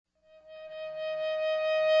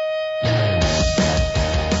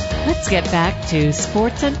Let's get back to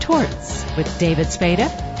Sports and Torts with David Spada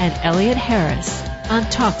and Elliot Harris on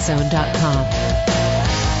TalkZone.com.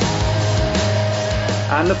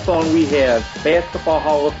 On the phone we have Basketball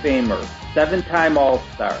Hall of Famer, 7-time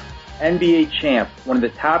All-Star, NBA champ, one of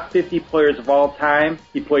the top 50 players of all time.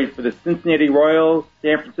 He played for the Cincinnati Royals,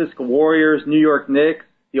 San Francisco Warriors, New York Knicks,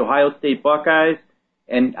 the Ohio State Buckeyes,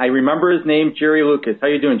 and I remember his name, Jerry Lucas. How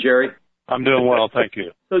you doing, Jerry? I'm doing well, thank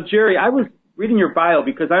you. So, Jerry, I was reading your bio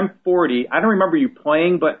because I'm 40. I don't remember you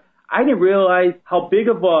playing, but I didn't realize how big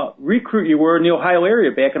of a recruit you were in the Ohio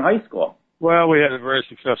area back in high school. Well, we had a very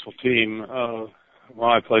successful team. When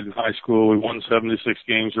I played in high school, we won 76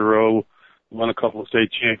 games in a row, won a couple of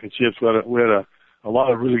state championships. We had a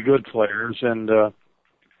lot of really good players, and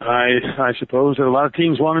I suppose that a lot of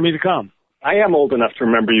teams wanted me to come. I am old enough to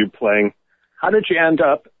remember you playing. How did you end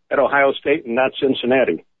up at Ohio State and not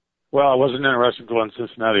Cincinnati? Well, I wasn't interested in going to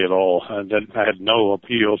Cincinnati at all. I had no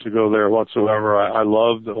appeal to go there whatsoever. I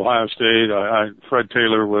loved Ohio State. Fred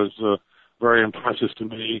Taylor was very impressive to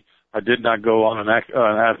me. I did not go on an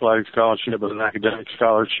athletic scholarship, but an academic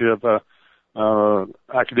scholarship.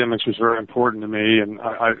 Academics was very important to me, and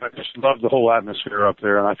I just loved the whole atmosphere up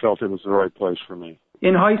there, and I felt it was the right place for me.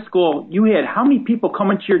 In high school, you had how many people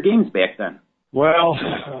coming to your games back then? Well,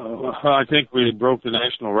 I think we broke the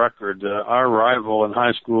national record. Our rival in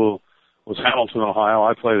high school was Hamilton, Ohio.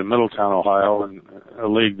 I played in Middletown, Ohio, in a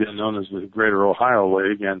league then known as the Greater Ohio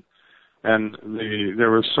League, and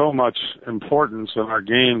there was so much importance in our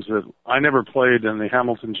games that I never played in the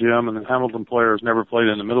Hamilton gym, and the Hamilton players never played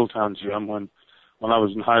in the Middletown gym when I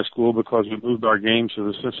was in high school, because we moved our games to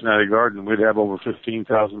the Cincinnati Garden. We'd have over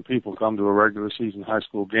 15,000 people come to a regular season high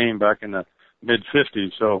school game back in the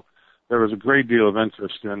mid-'50s. So there was a great deal of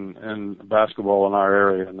interest in basketball in our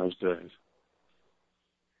area in those days.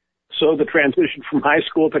 So the transition from high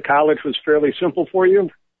school to college was fairly simple for you?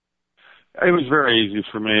 It was very easy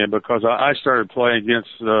for me because I started playing against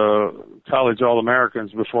college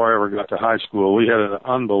All-Americans before I ever got to high school. We had an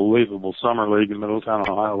unbelievable summer league in Middletown,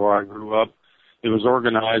 Ohio, where I grew up. It was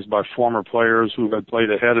organized by former players who had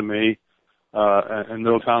played ahead of me in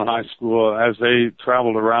Middletown High School. As they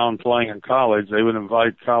traveled around playing in college, they would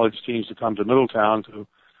invite college teams to come to Middletown to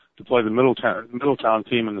play the Middletown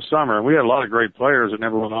team in the summer. And we had a lot of great players that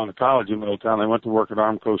never went on to college in Middletown. They went to work at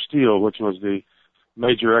Armco Steel, which was the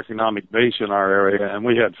major economic base in our area, and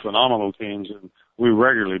we had phenomenal teams, and we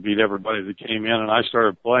regularly beat everybody that came in, and I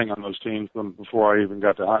started playing on those teams before I even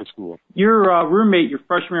got to high school. Your roommate, your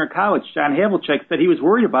freshman year of college, John Havlicek, said he was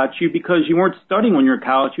worried about you because you weren't studying when you were in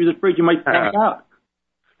college. He was afraid you might pass out.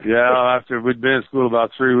 Yeah, after we'd been in school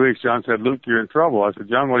about 3 weeks, John said, "Luke, you're in trouble." I said,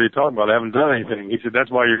 "John, what are you talking about? I haven't done anything." He said, "That's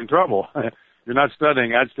why you're in trouble. You're not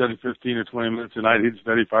studying." I'd study 15 or 20 minutes a night. He'd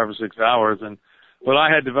study 5 or 6 hours, but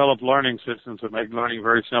I had developed learning systems that make learning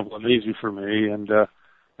very simple and easy for me, and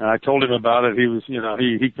I told him about it. He was,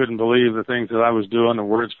 he couldn't believe the things that I was doing. The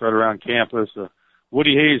word spread around campus.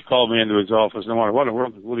 Woody Hayes called me into his office and I wondered, what in the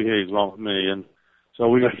world is Woody Hayes wrong with me? And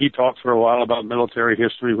so he talked for a while about military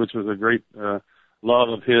history, which was a great love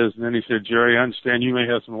of his. And then he said, "Jerry, I understand you may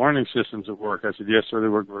have some learning systems at work." I said, "Yes, sir, they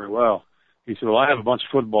work very well." He said, "Well, I have a bunch of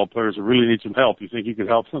football players that really need some help. You think you could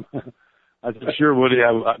help them?" I said, "Sure, Woody,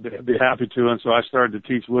 I'd be happy to." And so I started to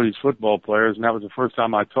teach Woody's football players, and that was the first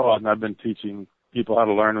time I taught, and I've been teaching people how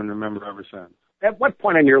to learn and remember ever since. At what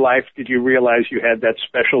point in your life did you realize you had that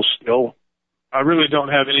special skill? I really don't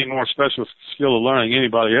have any more special skill of learning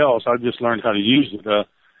anybody else. I just learned how to use it.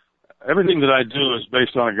 Everything that I do is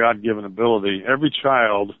based on a God-given ability. Every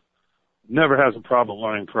child never has a problem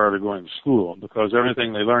learning prior to going to school because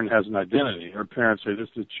everything they learn has an identity. Their parents say, "This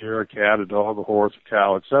is a chair, a cat, a dog, a horse, a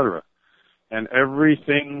cow," etc. And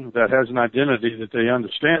everything that has an identity that they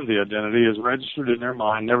understand the identity is registered in their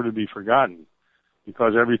mind, never to be forgotten.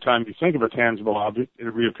 Because every time you think of a tangible object,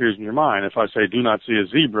 it reappears in your mind. If I say, "Do not see a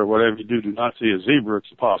zebra," whatever you do not see a zebra,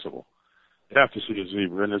 it's impossible. You have to see a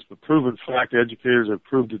zebra. And it's a proven fact, educators have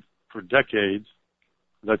proved it for decades,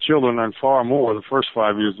 that children learn far more the first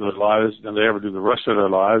 5 years of their lives than they ever do the rest of their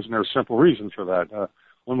lives. And there's a simple reason for that.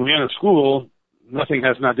 When we enter school, nothing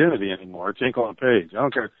has an identity anymore. It's ink on a page. I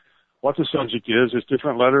don't care what the subject is. It's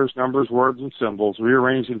different letters, numbers, words, and symbols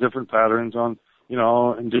rearranged in different patterns on,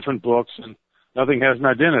 in different books, and nothing has an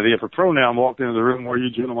identity. If a pronoun walked into the room where you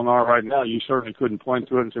gentlemen are right now, you certainly couldn't point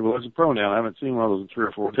to it and say, "Well, there's a pronoun. I haven't seen one of those in 3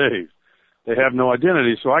 or 4 days." They have no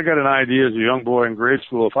identity. So I got an idea as a young boy in grade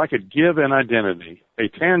school, if I could give an identity, a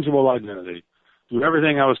tangible identity, to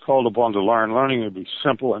everything I was called upon to learn, learning would be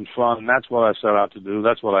simple and fun, and that's what I set out to do.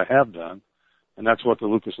 That's what I have done, and that's what the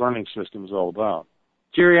Lucas Learning System is all about.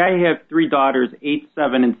 Jerry, I have 3 daughters, 8,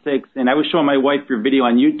 7, and 6, and I was showing my wife your video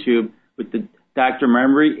on YouTube with the Dr.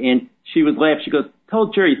 Memory, and she would laugh. She goes, "Tell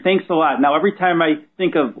Jerry, thanks a lot." Now, every time I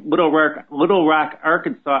think of Little Rock,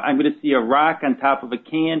 Arkansas, I'm going to see a rock on top of a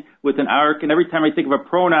can with an arc, and every time I think of a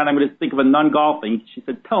pronoun, I'm going to think of a nun golfing. She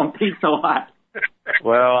said, "Tell him thanks a lot."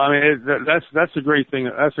 Well, I mean, that's a great thing.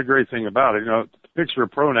 That's a great thing about it. You know, to picture a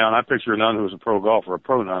pronoun, I picture a nun who's a pro golfer, a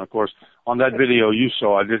pronoun. Of course, on that video you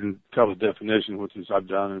saw, I didn't tell the definition, which is I've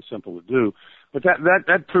done and it's simple to do. But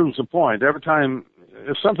that proves the point. Every time,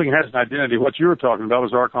 if something has an identity, what you were talking about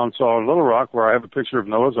was Arkansas or Little Rock, where I have a picture of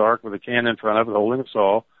Noah's Ark with a can in front of it holding a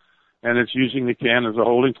saw, and it's using the can as a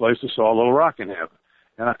holding place to saw Little Rock in heaven.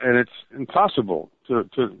 And it's impossible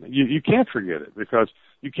you can't forget it, because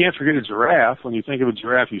you can't forget a giraffe. When you think of a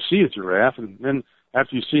giraffe, you see a giraffe, and then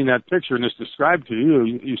after you've seen that picture and it's described to you,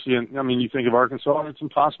 you see, you think of Arkansas, and it's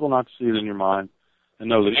impossible not to see it in your mind and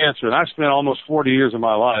know the answer. And I spent almost 40 years of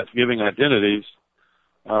my life giving identities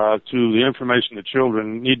to the information that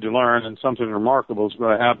children need to learn, and something remarkable is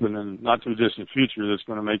going to happen in the not too distant future that's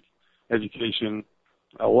going to make education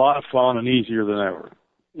a lot of fun and easier than ever.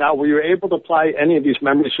 Now, were you able to apply any of these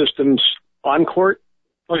memory systems on court?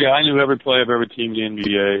 Oh yeah, I knew every play of every team in the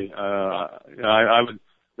NBA.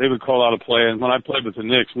 They would call out a play, and when I played with the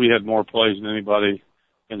Knicks, we had more plays than anybody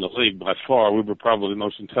in the league by far. We were probably the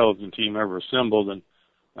most intelligent team ever assembled, and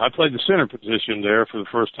I played the center position there for the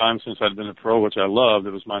first time since I'd been a pro, which I loved.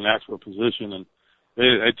 It was my natural position, and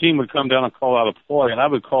a team would come down and call out a play, and I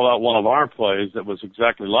would call out one of our plays that was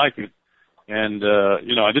exactly like it. And,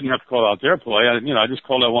 I didn't have to call out their play. I just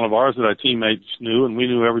called out one of ours that our teammates knew, and we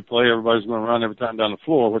knew every play everybody's going to run every time down the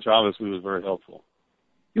floor, which obviously was very helpful.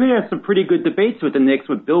 You had some pretty good debates with the Knicks,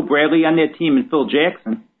 with Bill Bradley on that team and Phil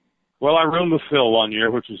Jackson. Well, I roomed with Phil one year,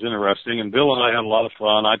 which was interesting, and Bill and I had a lot of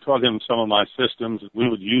fun. I taught him some of my systems, and we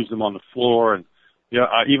would use them on the floor, and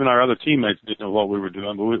even our other teammates didn't know what we were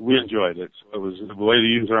doing, but we enjoyed it. So it was a way to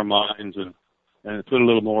use our minds and put a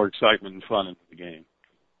little more excitement and fun into the game.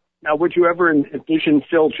 Now, would you ever envision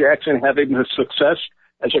Phil Jackson having the success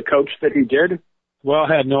as a coach that he did? Well,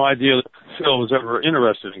 I had no idea that Phil was ever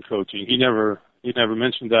interested in coaching. He never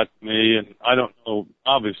mentioned that to me, and I don't know,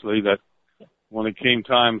 obviously, that when it came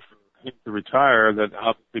time for him to retire, that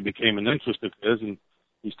obviously became an interest of his, and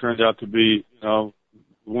he's turned out to be, the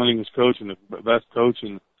winningest coach and the best coach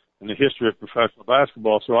in the history of professional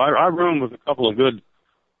basketball. So I roomed with a couple of good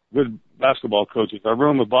basketball coaches. I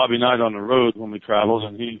roomed with Bobby Knight on the road when we traveled,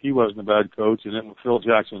 and he wasn't a bad coach, and then with Phil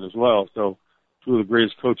Jackson as well. So two of the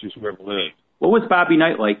greatest coaches who ever lived. What was Bobby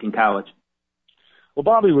Knight like in college? Well,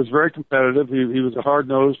 Bobby was very competitive. He was a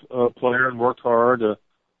hard-nosed player and worked hard, a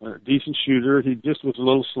decent shooter. He just was a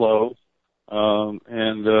little slow.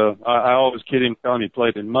 I always kid him telling he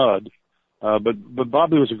played in mud. But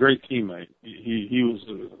Bobby was a great teammate. He was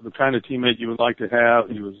the kind of teammate you would like to have.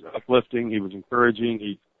 He was uplifting. He was encouraging.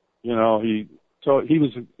 He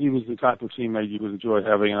was the type of teammate you would enjoy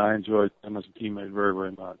having, and I enjoyed him as a teammate very,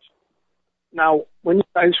 very much. Now, when you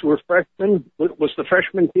guys were freshmen, was the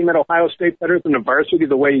freshman team at Ohio State better than the varsity,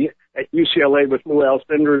 the way at UCLA with Lou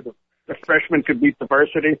Alcindor, the freshmen could beat the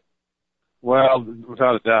varsity? Well,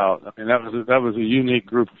 without a doubt. I mean, that was a unique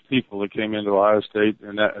group of people that came into Ohio State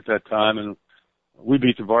at that time, and we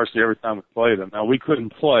beat the varsity every time we played them. Now, we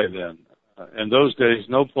couldn't play then. In those days,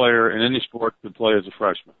 no player in any sport could play as a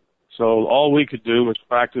freshman. So all we could do was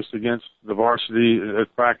practice against the varsity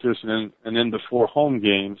at practice, and then before home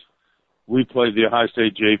games, we played the Ohio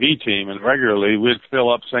State JV team, and regularly we'd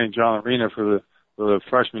fill up St. John Arena for the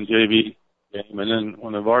freshman JV game, and then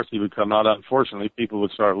when the varsity would come out, unfortunately, people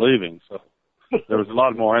would start leaving. So there was a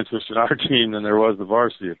lot more interest in our team than there was the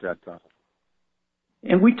varsity at that time.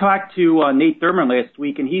 And we talked to Nate Thurman last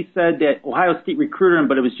week, and he said that Ohio State recruited him,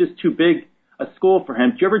 but it was just too big a school for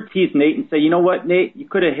him. Did you ever tease Nate and say, you know what, Nate, you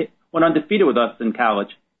could have went undefeated with us in college?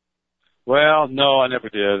 Well, no, I never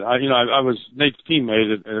did. I was Nate's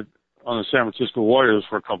teammate on the San Francisco Warriors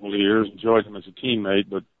for a couple of years. Enjoyed him as a teammate,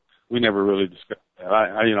 but we never really discussed that.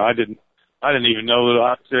 I didn't even know that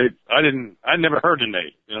Ohio State. I never heard of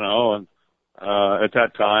Nate, and at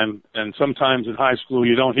that time. And sometimes in high school,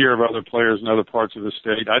 you don't hear of other players in other parts of the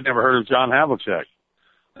state. I'd never heard of John Havlicek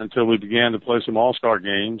until we began to play some all-star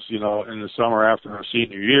games, in the summer after our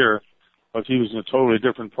senior year. But he was in a totally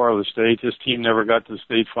different part of the state. His team never got to the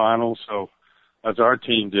state finals, so as our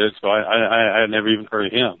team did. So I had never even heard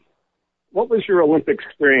of him. What was your Olympic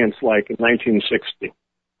experience like in 1960?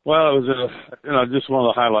 Well, it was just one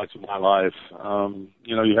of the highlights of my life.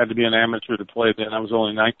 You had to be an amateur to play then. I was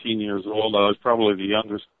only 19 years old. I was probably the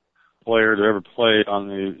youngest player to ever play on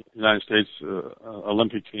the United States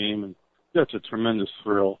Olympic team, and that's a tremendous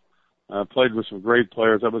thrill. Played with some great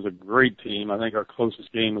players. That was a great team. I think our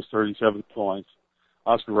closest game was 37 points.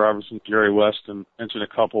 Oscar Robertson, Jerry West, and mentioned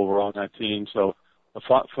a couple were on that team. So a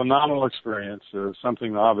phenomenal experience,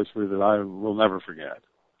 something obviously that I will never forget.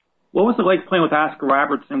 What was it like playing with Oscar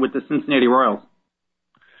Robertson with the Cincinnati Royals?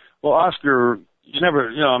 Well, Oscar,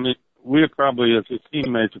 we probably, as his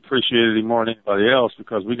teammates, appreciated him more than anybody else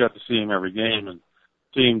because we got to see him every game and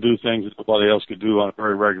see him do things that nobody else could do on a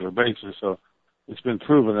very regular basis. So it's been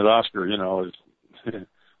proven that Oscar, is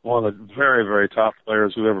one of the very, very top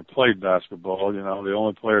players who ever played basketball. The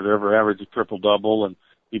only player to ever average a triple-double, and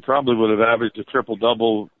he probably would have averaged a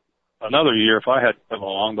triple-double another year if I had come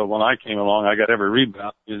along, but when I came along, I got every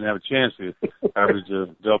rebound. He didn't have a chance to average a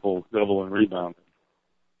double in rebound.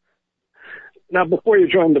 Now, before you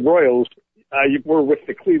joined the Royals, you were with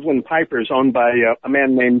the Cleveland Pipers, owned by a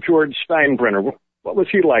man named George Steinbrenner. What was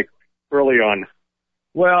he like early on?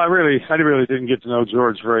 Well, I really didn't get to know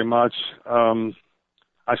George very much.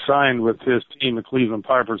 I signed with his team, the Cleveland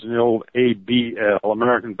Pipers, in the old ABL,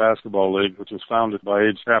 American Basketball League, which was founded by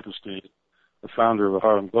Abe Saperstein, the founder of the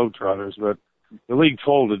Harlem Globetrotters. But the league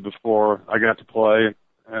folded before I got to play.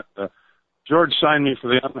 And, George signed me for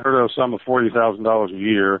the unheard of sum of $40,000 a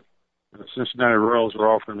year. The Cincinnati Royals were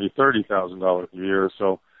offering me $30,000 a year.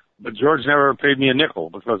 But George never paid me a nickel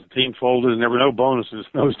because the team folded and there were no bonuses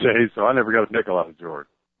in those days, so I never got a nickel out of George.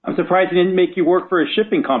 I'm surprised he didn't make you work for a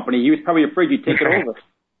shipping company. He was probably afraid you'd take it over.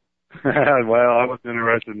 Well, I wasn't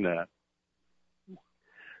interested in that.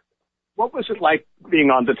 What was it like being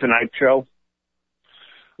on The Tonight Show?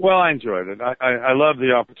 Well, I enjoyed it. I loved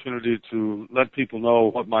the opportunity to let people know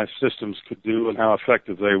what my systems could do and how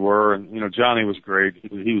effective they were. And, Johnny was great. He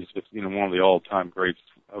was just, one of the all-time greats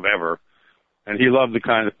of ever. And he loved the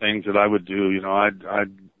kind of things that I would do.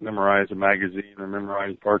 I'd memorize a magazine or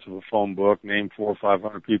memorize parts of a phone book, name 400 or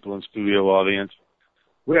 500 people in studio audience.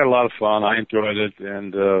 We had a lot of fun. I enjoyed it.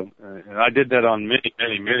 And I did that on many,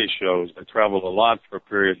 many, many shows. I traveled a lot for a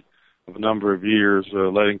period of a number of years,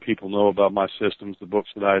 letting people know about my systems, the books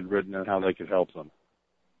that I had written, and how they could help them.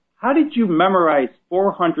 How did you memorize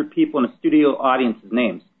 400 people in a studio audience's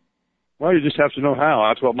names? Well, you just have to know how.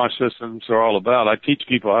 That's what my systems are all about. I teach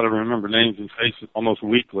people how to remember names and faces almost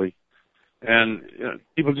weekly, and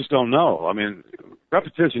people just don't know. I mean,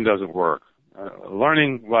 repetition doesn't work.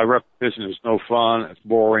 Learning by repetition is no fun. It's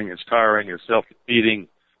boring. It's tiring. It's self-defeating.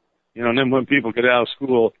 And then when people get out of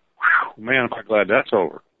school, man, am I glad that's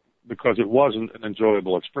over, because it wasn't an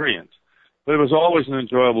enjoyable experience. But it was always an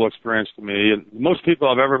enjoyable experience to me. And most people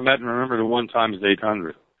I've ever met and remembered at one time is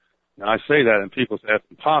 800. Now, I say that, and people say it's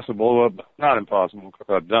impossible, but not impossible because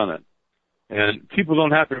I've done it. And people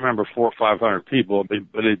don't have to remember 400 or 500 people, but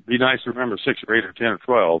it'd be nice to remember 6 or 8 or 10 or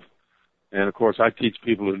 12. And, of course, I teach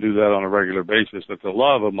people to do that on a regular basis. But the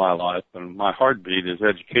love of my life and my heartbeat is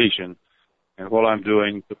education and what I'm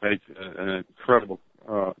doing to make an incredible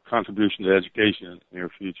contribution to education in the near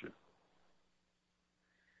future.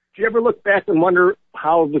 Do you ever look back and wonder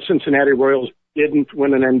how the Cincinnati Royals didn't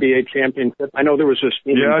win an NBA championship? I know there was this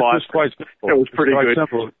team in Boston. It's quite simple. It was pretty good.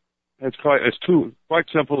 Simple. It's quite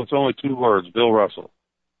simple. It's only 2 words: Bill Russell.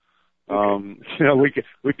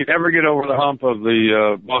 We could never get over the hump of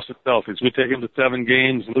the Boston Celtics. We take them to 7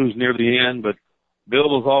 games, lose near the end, but Bill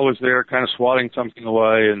was always there, kind of swatting something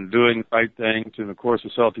away and doing the right things. And of course, the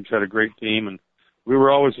Celtics had a great team, and we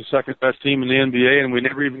were always the second best team in the NBA, and we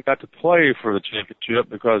never even got to play for the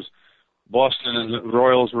championship because Boston and the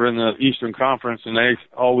Royals were in the Eastern Conference, and they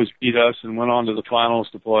always beat us and went on to the finals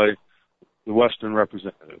to play the Western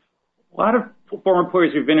representative. A lot of former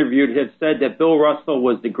players we've interviewed have said that Bill Russell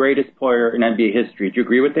was the greatest player in NBA history. Do you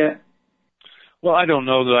agree with that? Well, I don't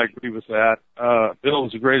know that I agree with that. Bill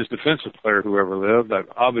was the greatest defensive player who ever lived.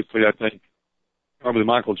 Obviously, I think probably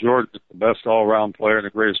Michael Jordan is the best all-around player and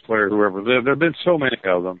the greatest player who ever lived. There have been so many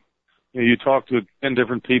of them. You talk to 10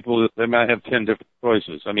 different people, they might have 10 different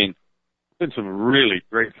choices. I mean, there's been some really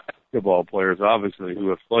great basketball players, obviously, who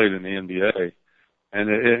have played in the NBA.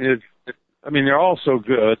 And they're all so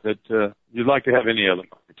good that you'd like to have any of them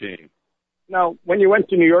on your team. Now, when you went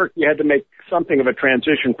to New York, you had to make something of a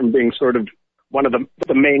transition from being sort of one of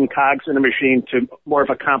the main cogs in the machine to more of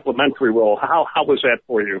a complementary role. How was that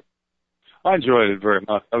for you? I enjoyed it very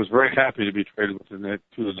much. I was very happy to be traded to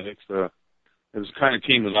the Knicks. It was the kind of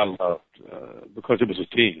team that I loved because it was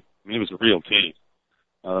a team. I mean, it was a real team.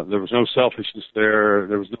 There was no selfishness there.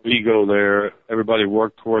 There was no ego there. Everybody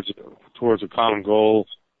worked towards a common goal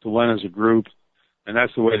to win as a group, and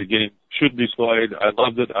that's the way the game should be played. I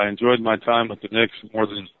loved it. I enjoyed my time with the Knicks more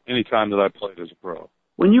than any time that I played as a pro.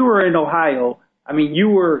 When you were in Ohio, I mean, you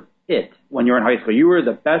were it when you were in high school. You were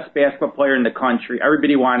the best basketball player in the country.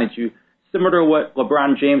 Everybody wanted you, similar to what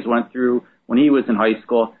LeBron James went through when he was in high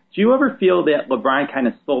school. Do you ever feel that LeBron kind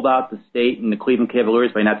of sold out the state and the Cleveland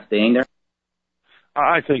Cavaliers by not staying there?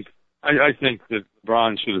 I think that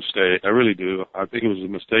LeBron should have stayed. I really do. I think it was a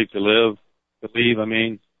mistake to leave. I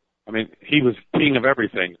mean, he was king of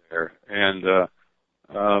everything there, and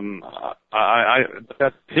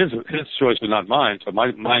that's his choice and not mine. So my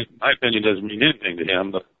opinion doesn't mean anything to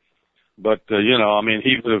him. But you know, I mean,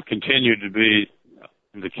 he would have continued to be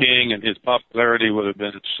the king, and his popularity would have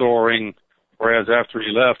been soaring. Whereas after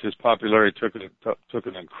he left, his popularity took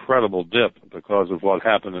an incredible dip because of what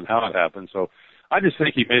happened and how it happened. So I just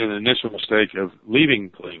think he made an initial mistake of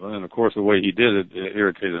leaving Cleveland, and of course the way he did it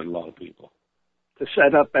irritated a lot of people. To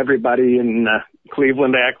set up everybody in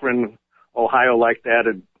Cleveland, Akron, Ohio like that,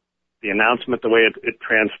 and the announcement, the way it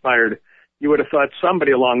transpired, you would have thought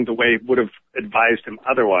somebody along the way would have advised him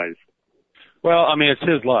otherwise. Well, I mean, it's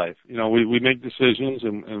his life. You know, we make decisions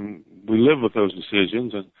and we live with those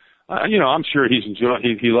decisions, and you know, I'm sure he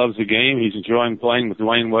loves the game. He's enjoying playing with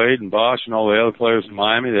Dwayne Wade and Bosh and all the other players in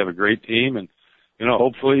Miami. They have a great team, and you know,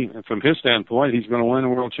 hopefully, from his standpoint, he's going to win a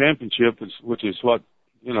world championship, which is what,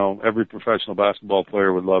 you know, every professional basketball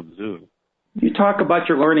player would love to do. You talk about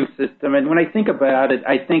your learning system, and when I think about it,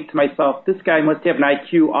 I think to myself, this guy must have an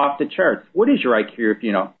IQ off the charts. What is your IQ, if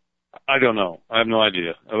you know? I don't know. I have no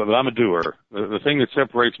idea. But I'm a doer. The thing that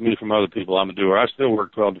separates me from other people, I'm a doer. I still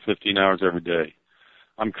work 12 to 15 hours every day.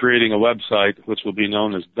 I'm creating a website which will be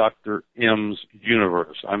known as Dr. M's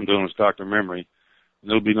Universe. I'm doing as Dr. Memory.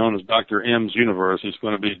 And it'll be known as Dr. M's Universe. It's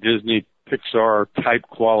going to be Disney, Pixar type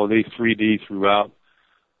quality, 3D throughout.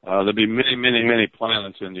 There'll be many, many, many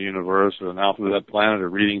planets in the universe. An alphabet planet, a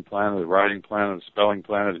reading planet, a writing planet, a spelling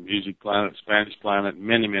planet, a music planet, a Spanish planet,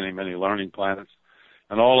 many, many, many learning planets.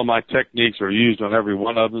 And all of my techniques are used on every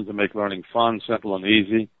one of them to make learning fun, simple, and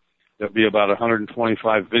easy. There'll be about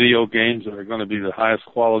 125 video games that are going to be the highest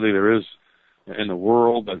quality there is in the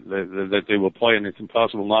world that they will play, and it's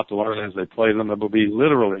impossible not to learn as they play them. There will be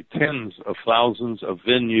literally tens of thousands of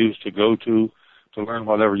venues to go to learn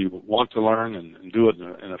whatever you want to learn and do it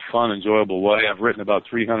in a fun, enjoyable way. I've written about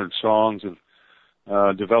 300 songs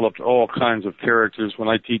and developed all kinds of characters. When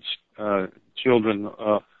I teach children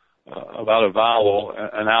about a vowel,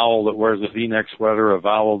 an owl that wears a V-neck sweater, a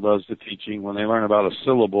vowel does the teaching. When they learn about a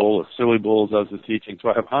syllable does the teaching. So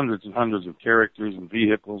I have hundreds and hundreds of characters and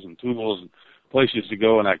vehicles and tools and places to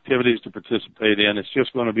go and activities to participate in. It's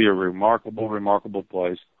just going to be a remarkable, remarkable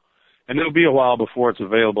place. And it'll be a while before it's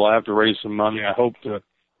available. I have to raise some money. I hope to.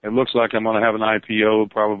 It looks like I'm going to have an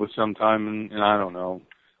IPO probably sometime in I don't know,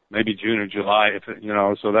 maybe June or July.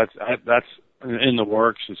 So that's in the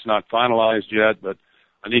works. It's not finalized yet, but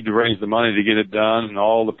I need to raise the money to get it done, and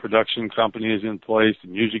all the production company is in place, the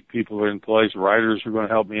music people are in place, writers are going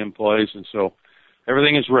to help me in place, and so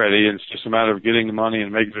everything is ready, and it's just a matter of getting the money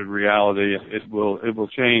and making it a reality. It will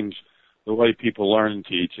change the way people learn and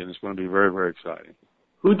teach, and it's going to be very, very exciting.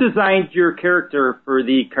 Who designed your character for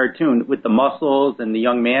the cartoon with the muscles and the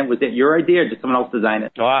young man? Was that your idea, or did someone else design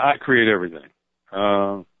it? No, I create everything.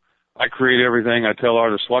 I create everything. I tell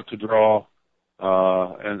artists what to draw.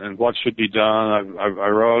 And what should be done. I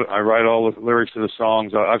write all the lyrics to the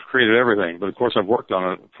songs. I've created everything, but of course I've worked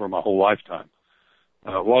on it for my whole lifetime.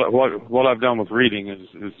 What I've done with reading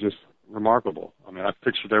is just remarkable. I mean, I've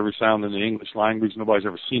pictured every sound in the English language. Nobody's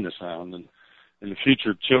ever seen a sound, and in the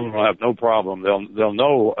future, children will have no problem. They'll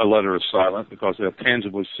know a letter is silent because they'll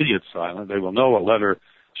tangibly see it's silent. They will know a letter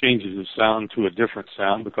changes its sound to a different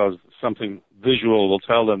sound because something visual will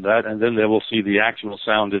tell them that, and then they will see the actual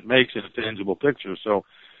sound it makes in a tangible picture. So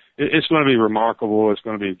it's going to be remarkable. It's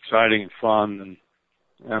going to be exciting and fun,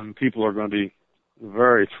 and people are going to be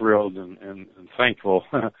very thrilled and thankful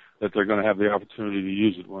that they're going to have the opportunity to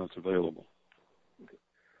use it when it's available.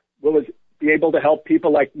 Will it be able to help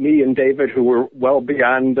people like me and David who were well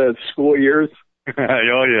beyond the school years?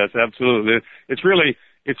 Oh, yes, absolutely.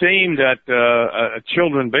 It's aimed at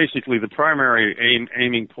children. Basically, the primary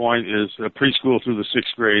aiming point is preschool through the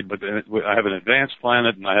 6th grade. But I have an advanced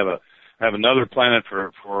planet, and I have another planet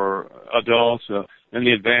for adults. In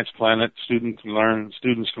the advanced planet, students can learn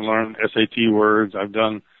SAT words. I've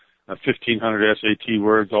done 1,500 SAT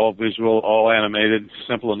words, all visual, all animated,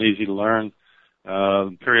 simple and easy to learn.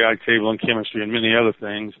 Periodic table and chemistry and many other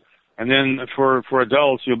things. And then for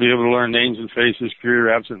adults, you'll be able to learn names and faces, career,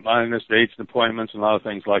 absent-mindedness, dates and appointments, and a lot of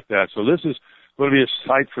things like that. So this is going to be a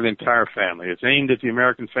site for the entire family. It's aimed at the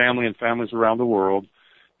American family and families around the world,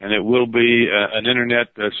 and it will be an Internet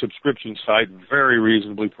subscription site, very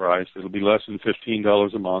reasonably priced. It'll be less than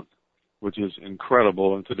 $15 a month, which is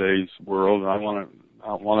incredible in today's world, and I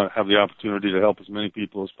want to have the opportunity to help as many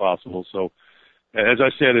people as possible. So as I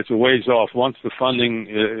said, it's a ways off. Once the funding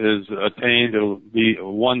is attained, it'll be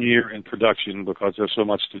 1 year in production because there's so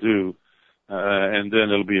much to do, and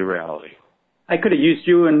then it'll be a reality. I could have used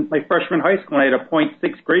you in my freshman high school. I had a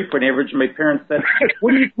 .6 grade point average, and my parents said,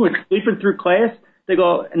 "What are you doing, sleeping through class?" They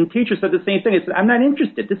go, and the teacher said the same thing. I said, "I'm not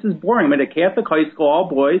interested. This is boring. I'm at a Catholic high school, all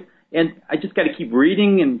boys, and I just got to keep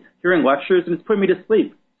reading and hearing lectures, and it's putting me to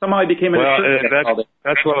sleep." Somehow I became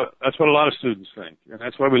that's what a lot of students think, and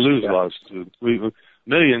that's why we lose a lot of students.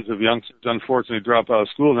 Millions of youngsters unfortunately drop out of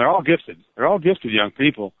school, and they're all gifted. They're all gifted young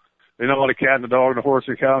people. They know what a cat and a dog and a horse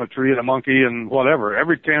and a cow and a tree and a monkey and whatever.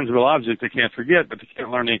 Every tangible object they can't forget, but they can't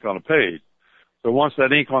learn ink on a page. So once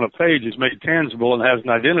that ink on a page is made tangible and has an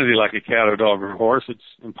identity like a cat or dog or a horse, it's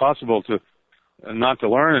impossible to not to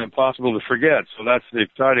learn and impossible to forget. So that's the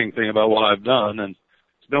exciting thing about what I've done. And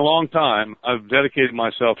it's been a long time. I've dedicated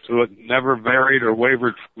myself to it, never varied or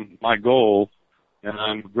wavered from my goal. And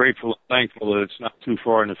I'm grateful and thankful that it's not too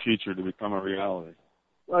far in the future to become a reality.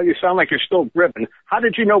 Well, you sound like you're still driven. How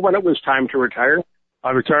did you know when it was time to retire?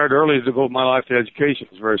 I retired early to devote my life to education.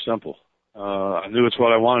 It's very simple. I knew it's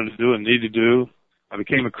what I wanted to do and needed to do. I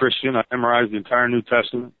became a Christian. I memorized the entire New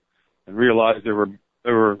Testament and realized there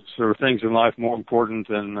were things in life more important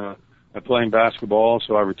than playing basketball.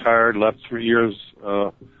 So I retired, left 3 years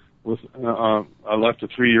I left a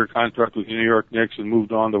 3-year contract with the New York Knicks and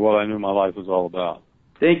moved on to what I knew my life was all about.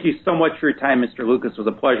 Thank you so much for your time, Mr. Lucas. It was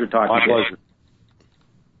a pleasure talking to you. My pleasure.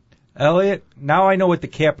 Elliot, now I know what the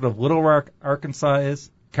capital of Little Rock, Arkansas is.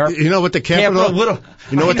 You know what the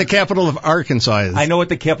capital of Arkansas is? I know what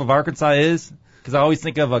the capital of Arkansas is because I always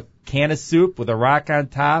think of a can of soup with a rock on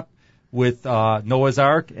top with Noah's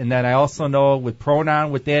Ark, and then I also know with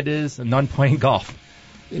pronoun what that is, a nun playing golf.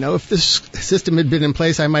 You know, if this system had been in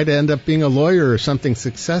place, I might end up being a lawyer or something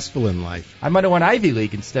successful in life. I might have won Ivy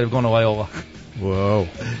League instead of going to Loyola. Whoa.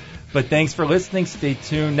 But thanks for listening. Stay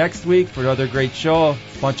tuned next week for another great show.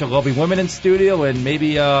 A bunch of lovely women in studio and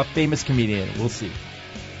maybe a famous comedian. We'll see.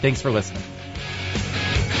 Thanks for listening.